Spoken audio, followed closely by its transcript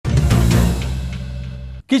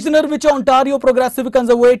Kitchener ਵਿੱਚ Ontario progressive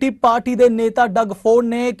conservative party ਦੇ ਨੇਤਾ ਡਗ ਫੋਰਡ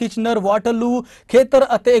ਨੇ ਕਿਚਨਰ ਵਾਟਰਲੂ ਖੇਤਰ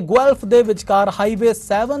ਅਤੇ ਗੁਐਲਫ ਦੇ ਵਿਚਕਾਰ ਹਾਈਵੇ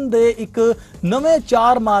 7 ਦੇ ਇੱਕ ਨਵੇਂ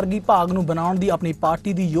 4 ਮਾਰਗੀ ਭਾਗ ਨੂੰ ਬਣਾਉਣ ਦੀ ਆਪਣੀ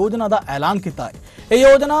ਪਾਰਟੀ ਦੀ ਯੋਜਨਾ ਦਾ ਐਲਾਨ ਕੀਤਾ ਹੈ। ਇਹ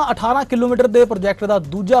ਯੋਜਨਾ 18 ਕਿਲੋਮੀਟਰ ਦੇ ਪ੍ਰੋਜੈਕਟ ਦਾ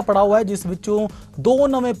ਦੂਜਾ ਪੜਾਅ ਹੈ, ਜਿਸ ਵਿੱਚੋਂ 2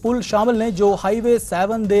 ਨਵੇਂ ਪੁਲ ਸ਼ਾਮਲ ਨੇ ਜੋ ਹਾਈਵੇ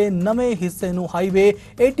 7 ਦੇ ਨਵੇਂ ਹਿੱਸੇ ਨੂੰ ਹਾਈਵੇ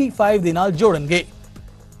 85 ਦੇ ਨਾਲ ਜੋੜਨਗੇ।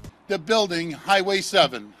 The building Highway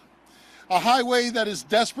 7. A highway that is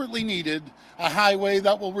desperately needed, a highway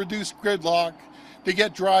that will reduce gridlock, to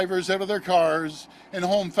get drivers out of their cars and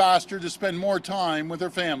home faster to spend more time with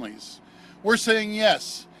their families. We're saying yes.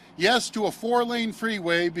 Yes to a 4-lane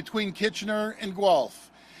freeway between Kitchener and Guelph.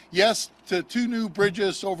 Yes to 2 new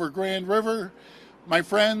bridges over Grand River. My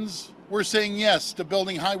friends, we're saying yes to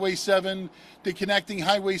building Highway 7, to connecting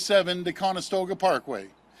Highway 7 to Conestoga Parkway.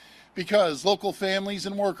 Because local families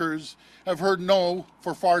and workers have heard no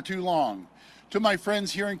for far too long. To my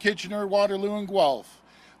friends here in Kitchener, Waterloo and Guelph,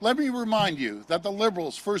 let me remind you that the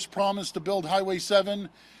Liberals first promised to build Highway 7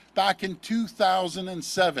 back in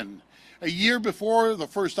 2007, a year before the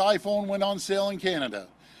first iPhone went on sale in Canada.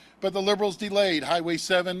 But the Liberals delayed Highway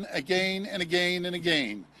 7 again and again and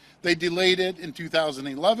again. They delayed it in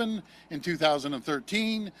 2011, in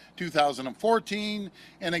 2013, 2014,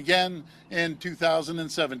 and again in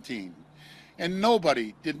 2017. And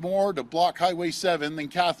nobody did more to block Highway 7 than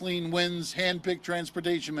Kathleen Wynne's hand-picked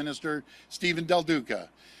Transportation Minister, Stephen Del Duca.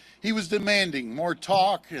 He was demanding more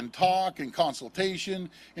talk and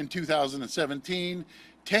consultation in 2017,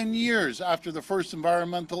 10 years after the first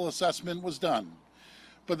environmental assessment was done.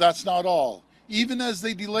 But that's not all. Even as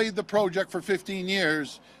they delayed the project for 15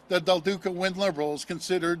 years, the Del Duca Wynne Liberals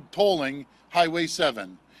considered tolling Highway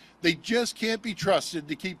 7. They just can't be trusted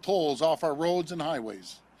to keep tolls off our roads and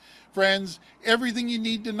highways. Friends, everything you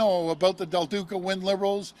need to know about the Del Duca Wynne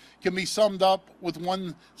Liberals can be summed up with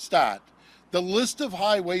one stat. The list of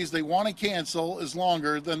highways they want to cancel is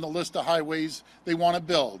longer than the list of highways they want to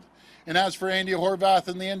build. And as for Andy Horvath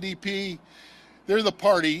and the NDP, they're the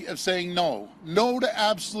party of saying no. No to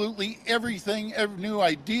absolutely everything, every new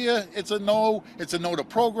idea. It's a no. It's a no to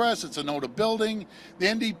progress. It's a no to building. The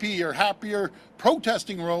NDP are happier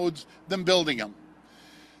protesting roads than building them.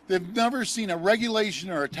 They've never seen a regulation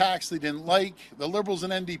or a tax they didn't like. The Liberals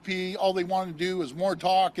and NDP, all they want to do is more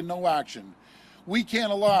talk and no action. We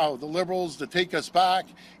can't allow the Liberals to take us back,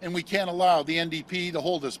 and we can't allow the NDP to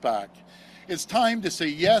hold us back. It's time to say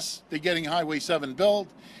yes to getting Highway 7 built.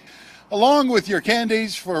 Along with your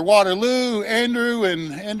candidates for Waterloo,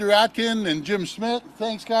 Andrew Atkin and Jim Smith,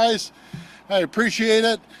 thanks guys, I appreciate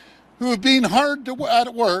it, who have been hard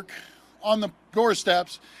at work on the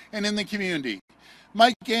doorsteps and in the community.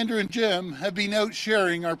 Mike, Andrew and Jim have been out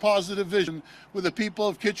sharing our positive vision with the people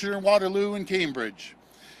of Kitchener, Waterloo and Cambridge.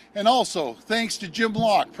 And also, thanks to Jim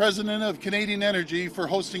Locke, President of Canadian Energy, for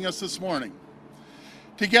hosting us this morning.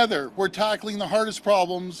 Together, we're tackling the hardest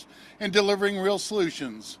problems and delivering real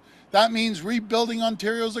solutions. That means rebuilding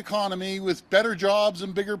Ontario's economy with better jobs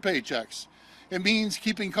and bigger paychecks. It means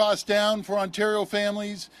keeping costs down for Ontario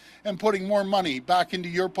families and putting more money back into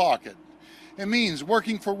your pocket. It means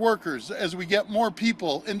working for workers as we get more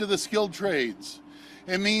people into the skilled trades.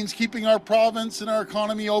 It means keeping our province and our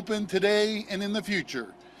economy open today and in the future.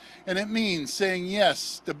 And it means saying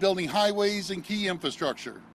yes to building highways and key infrastructure.